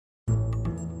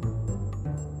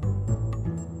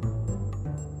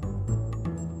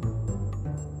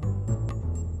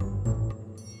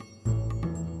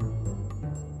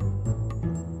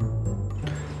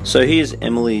So here's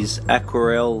Emily's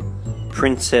Aquael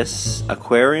Princess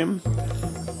Aquarium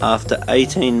after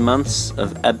 18 months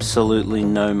of absolutely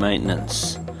no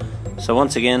maintenance. So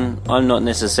once again, I'm not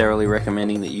necessarily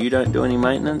recommending that you don't do any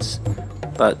maintenance,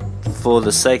 but for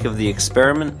the sake of the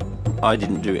experiment, I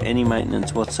didn't do any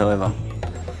maintenance whatsoever.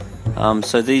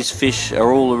 So these fish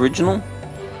are all original,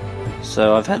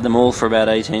 so I've had them all for about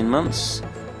 18 months.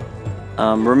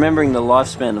 Remembering the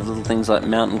lifespan of little things like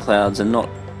mountain clouds are not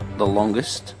the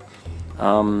longest.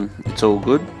 It's all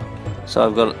good. So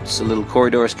I've got a little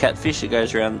Corydoras catfish that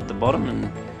goes around at the bottom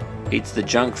and eats the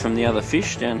junk from the other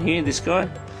fish down here, this guy.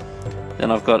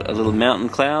 Then I've got a little mountain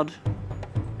cloud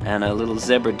and a little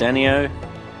zebra danio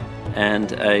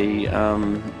and a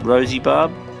rosy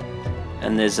barb,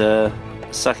 and there's a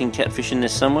sucking catfish in there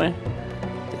somewhere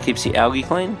that keeps the algae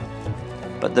clean.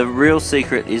 But the real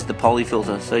secret is the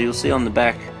polyfilter. So you'll see on the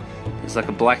back there's like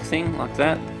a black thing like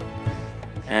that,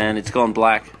 and it's gone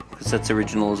black because that's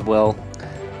original as well.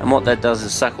 And what that does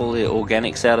is suck all the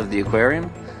organics out of the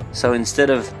aquarium. So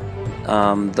instead of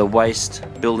the waste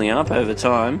building up over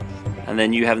time and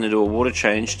then you having to do a water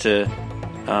change to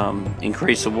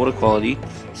increase the water quality,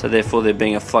 so therefore there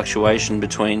being a fluctuation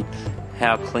between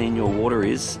how clean your water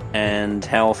is and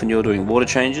how often you're doing water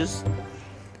changes.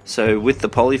 So with the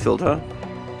polyfilter,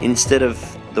 instead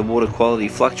of the water quality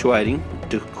fluctuating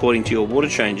according to your water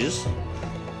changes,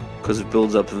 because it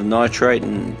builds up of nitrate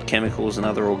and chemicals and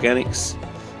other organics,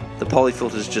 the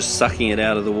polyfilter is just sucking it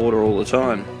out of the water all the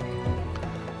time.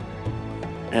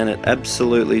 And it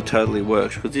absolutely totally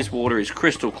works, because this water is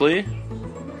crystal clear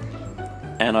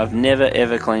and I've never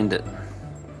ever cleaned it.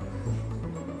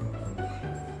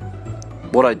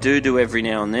 What I do every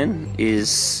now and then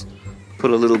is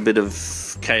put a little bit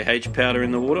of KH powder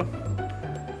in the water,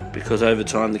 because over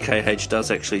time the KH does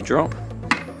actually drop,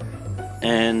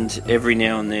 and every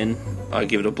now and then I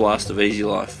give it a blast of Easy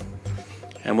Life.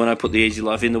 And when I put the Easy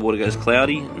Life in, the water goes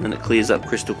cloudy and then it clears up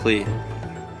crystal clear.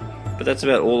 But that's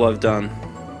about all I've done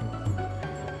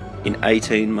in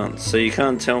 18 months. So you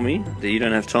can't tell me that you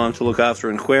don't have time to look after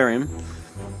an aquarium,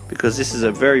 because this is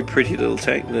a very pretty little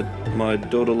tank that my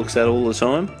daughter looks at all the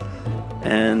time,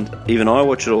 and even I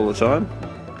watch it all the time,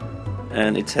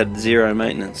 and it's had zero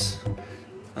maintenance.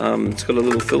 It's got a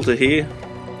little filter here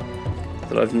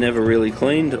that I've never really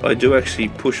cleaned. I do actually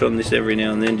push on this every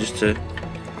now and then just to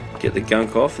get the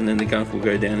gunk off, and then the gunk will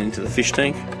go down into the fish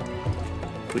tank,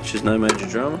 which is no major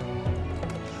drama.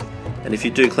 And if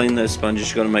you do clean those sponges,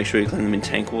 you've got to make sure you clean them in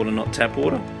tank water, not tap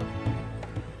water.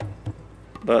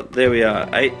 But there we are.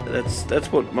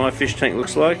 That's what my fish tank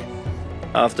looks like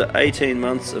after 18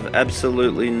 months of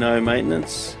absolutely no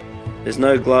maintenance. There's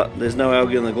no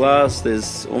algae on the glass,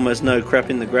 there's almost no crap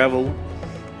in the gravel,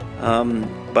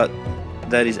 but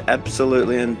that is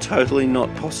absolutely and totally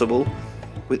not possible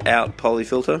without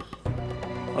polyfilter.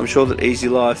 I'm sure that Easy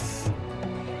Life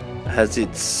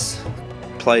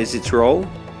plays its role,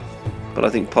 but I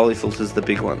think polyfilter is the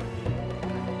big one.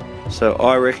 So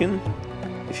I reckon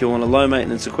if you want a low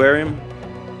maintenance aquarium,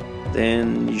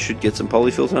 then you should get some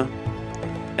polyfilter,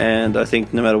 and I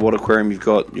think no matter what aquarium you've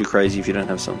got, you're crazy if you don't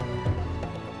have some,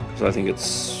 because I think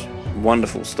it's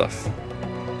wonderful stuff.